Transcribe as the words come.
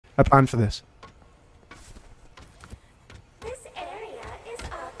I planned for this. This area is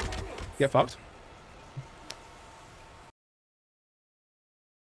off limits. Get fucked.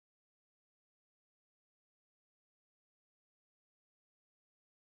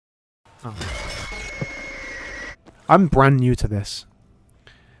 Oh. I'm brand new to this.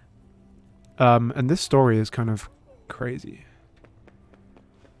 And this story is kind of crazy.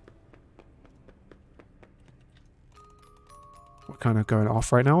 We're kind of going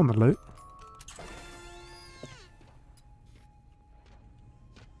off right now on the loot.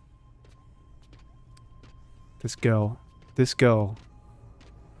 This girl,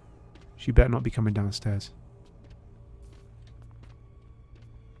 she better not be coming downstairs.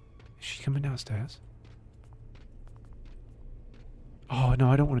 Is she coming downstairs? Oh no,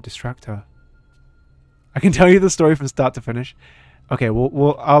 I don't want to distract her. I can tell you the story from start to finish. Okay,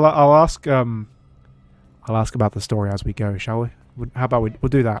 I'll ask about the story as we go, shall we? How about we'll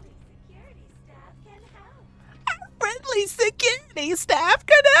do that? Friendly security staff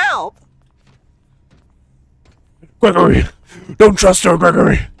can help. Gregory! Don't trust her,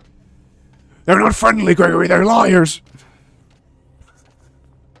 Gregory! They're not friendly, Gregory, they're liars!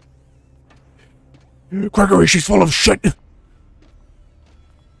 Gregory, she's full of shit!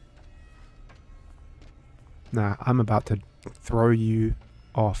 Nah, I'm about to throw you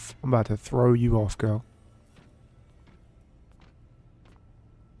off. I'm about to throw you off, girl.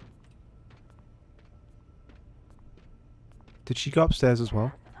 Did she go upstairs as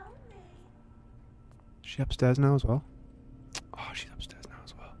well? Is she upstairs now as well? Oh, she's upstairs now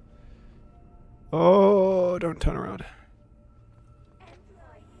as well. Oh, don't turn around.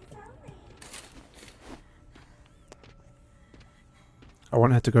 I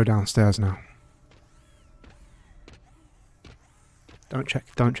want her to go downstairs now. Don't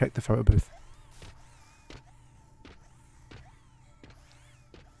check the photo booth.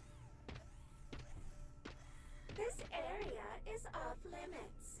 This area is off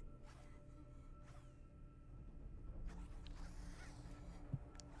limits.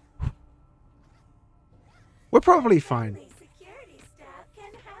 We're probably fine. Friendly security staff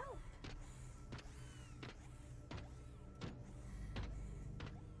can help.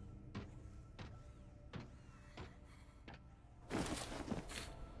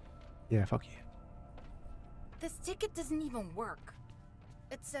 Yeah, fuck you. This ticket doesn't even work.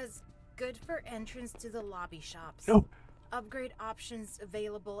 It says, good for entrance to the lobby shops. No. Upgrade options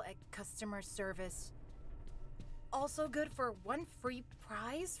available at customer service. Also good for 1 free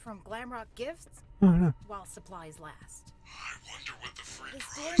prize from Glamrock Gifts Oh, no. while supplies last. I wonder what the free This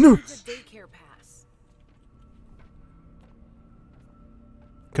prize store No. needs a daycare pass.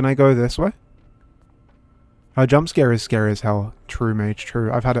 Can I go this way? A jump scare is scary as hell. True, mage,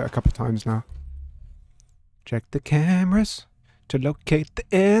 true. I've had it a couple times now. Check the cameras to locate the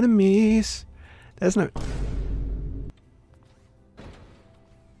enemies. There's no...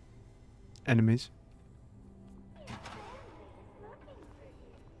 enemies.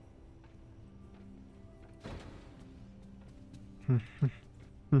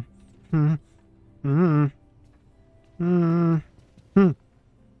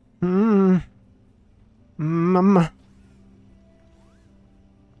 Mama.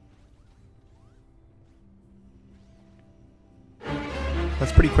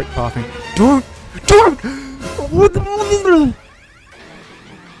 That's pretty quick pathing. Don't! What the...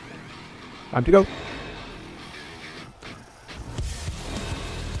 Time to go.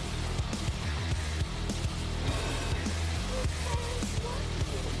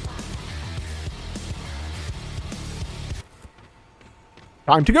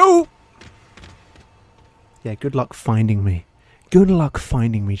 Time to go! Yeah, good luck finding me. Good luck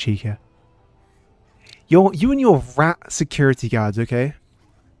finding me, Chica. You and your rat security guards, okay?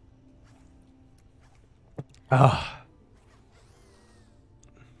 Ah.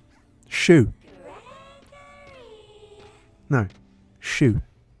 Shoe. No. Shoe.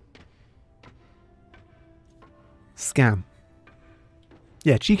 Scam.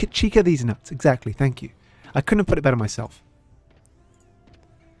 Yeah, Chica these nuts. Exactly, thank you. I couldn't have put it better myself.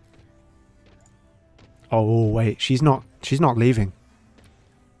 Oh, wait. She's not leaving.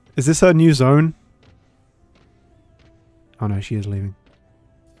 Is this her new zone? Oh no, she is leaving.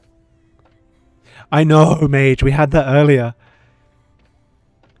 I know, mage. We had that earlier.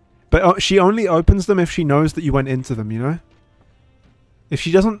 But she only opens them if she knows that you went into them, you know? If she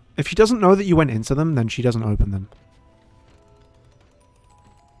doesn't know that you went into them, then she doesn't open them.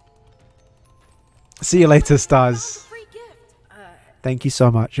 See you later, Stars. Thank you so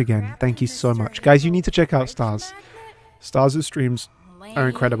much again. Thank you so much. Guys, you need to check out Stars. Stars' streams are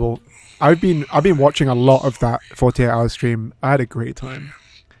incredible. I've been watching a lot of that 48-hour stream. I had a great time.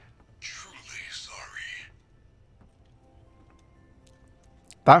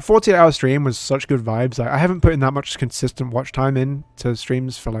 That 48-hour stream was such good vibes. Like, I haven't put in that much consistent watch time into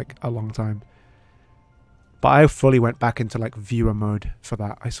streams for like a long time. But I fully went back into like viewer mode for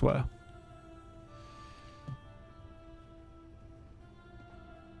that, I swear.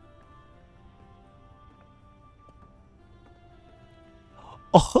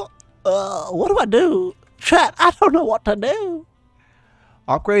 What do I do? Chat, I don't know what to do.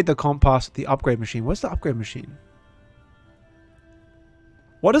 Upgrade the compass at the upgrade machine. Where's the upgrade machine?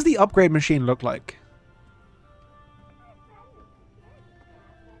 What does the upgrade machine look like?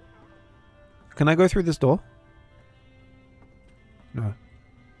 Can I go through this door? No.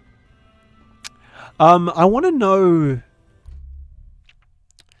 I want to know...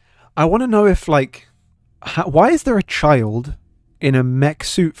 I want to know if, like... why is there a child in a mech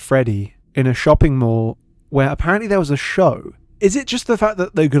suit Freddy in a shopping mall where apparently there was a show? Is it just the fact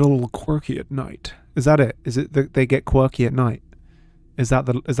that they get a little quirky at night? Is that it? Is it that they get quirky at night? Is that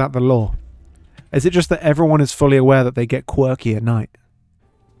the law? Is it just that everyone is fully aware that they get quirky at night?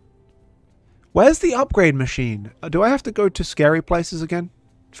 Where's the upgrade machine? Do I have to go to scary places again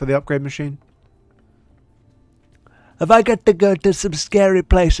for the upgrade machine? If I get to go to some scary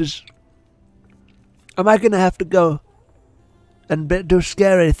places, am I going to have to go and do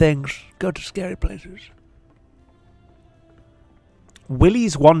scary things? Go to scary places.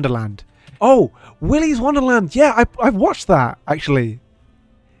 Willy's Wonderland. Oh, Willy's Wonderland. Yeah, I've watched that, actually.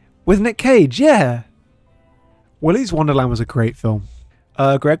 With Nick Cage, yeah. Willy's Wonderland was a great film.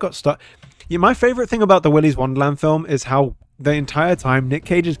 Greg got stuck. Yeah, my favourite thing about the Willy's Wonderland film is how the entire time Nick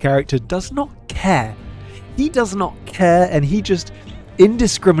Cage's character does not care. He does not care, and he just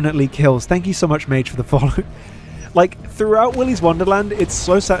indiscriminately kills. Thank you so much, Mage, for the follow. Like, throughout Willy's Wonderland, it's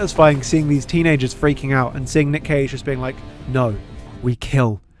so satisfying seeing these teenagers freaking out and seeing Nick Cage just being like, no, we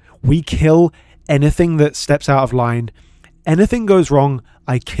kill. We kill anything that steps out of line. Anything goes wrong,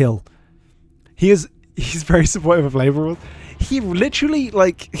 I kill. He's very supportive of labor rules. He literally,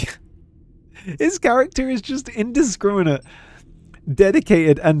 like, his character is just indiscriminate,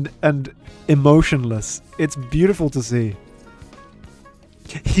 dedicated, and emotionless. It's beautiful to see.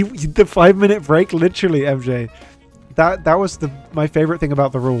 The 5-minute break, literally, MJ. That was my favorite thing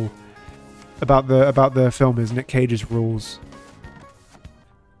about the rule, about the film, is Nick Cage's rules.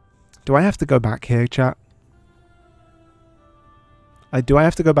 Do I have to go back here, chat? Do I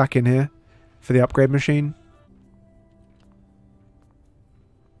have to go back in here for the upgrade machine?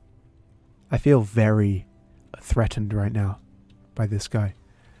 I feel very threatened right now by this guy.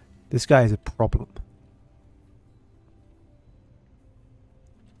 This guy is a problem.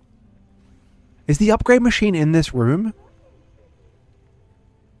 Is the upgrade machine in this room?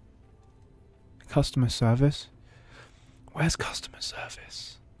 Customer service? Where's customer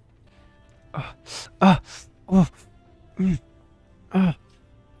service?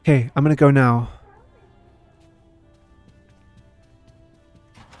 Okay, I'm gonna go now.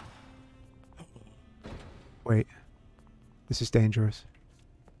 Wait. This is dangerous.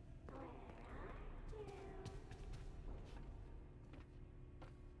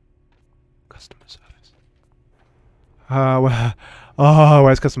 Customer service.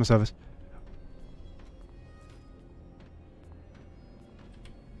 Where's customer service?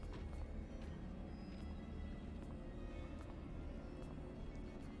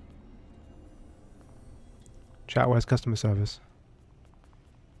 Chat, where's customer service?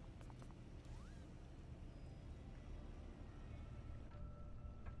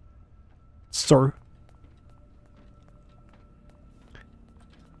 Sir.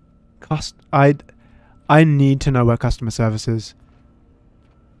 I need to know where customer service is.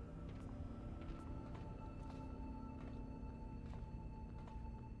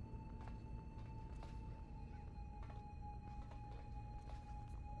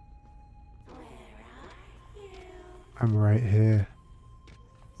 I'm right here.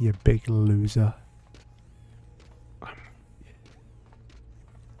 You big loser.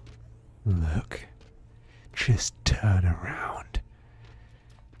 Look. Just turn around.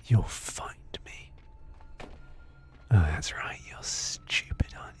 You'll find me. Oh, that's right. You're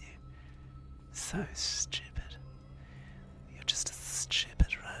stupid, aren't you? So stupid. You're just a stupid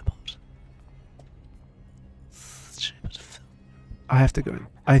robot. Stupid film. I have to go in.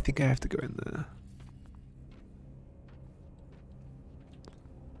 I think I have to go in there.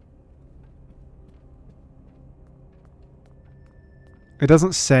 It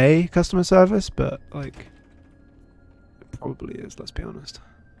doesn't say customer service, but, like, it probably is, let's be honest.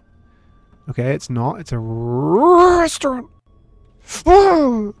 Okay, it's not. It's a restaurant.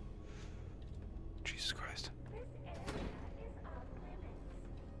 Oh! Jesus Christ.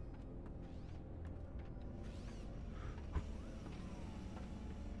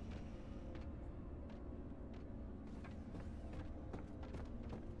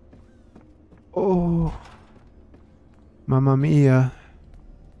 Mamma mia.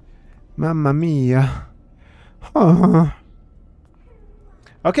 Mamma mia. Huh.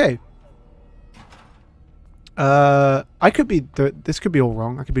 Okay. I could be... this could be all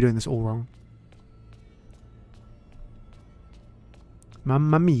wrong. I could be doing this all wrong.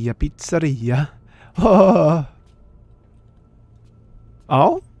 Mamma mia, pizzeria. Oh.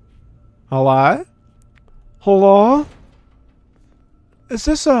 Oh? Hello? Hello? Is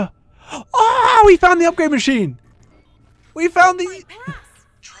this a... Oh, we found the upgrade machine! We found the...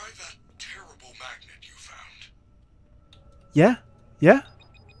 Try that terrible magnet you found. Yeah? Yeah?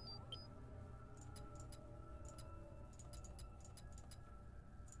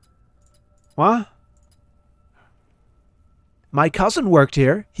 What? My cousin worked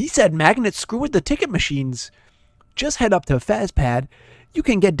here. He said magnets screw with the ticket machines. Just head up to FazPad. You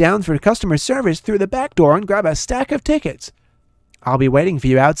can get down for customer service through the back door and grab a stack of tickets. I'll be waiting for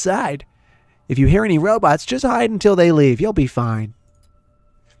you outside. If you hear any robots, just hide until they leave. You'll be fine.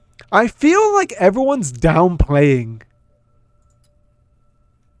 I feel like everyone's downplaying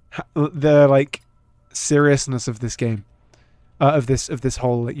the like seriousness of this game, of this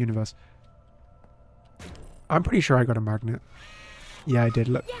whole universe. I'm pretty sure I got a magnet. Yeah, I did.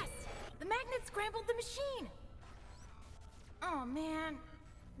 Look. Yes! The magnet scrambled the machine! Oh man.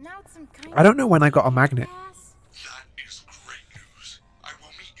 Now it's some kind I don't know when I got a magnet. pass. That is great news. I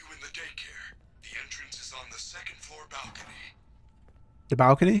will meet you in the daycare. The entrance is on the second floor balcony. The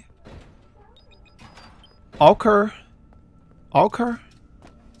balcony? Okay. Okay.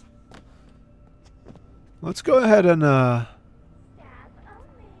 Let's go ahead and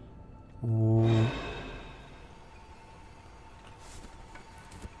Ooh.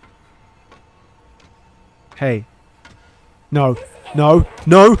 Hey. No. No.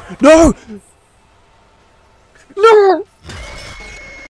 No. No! No!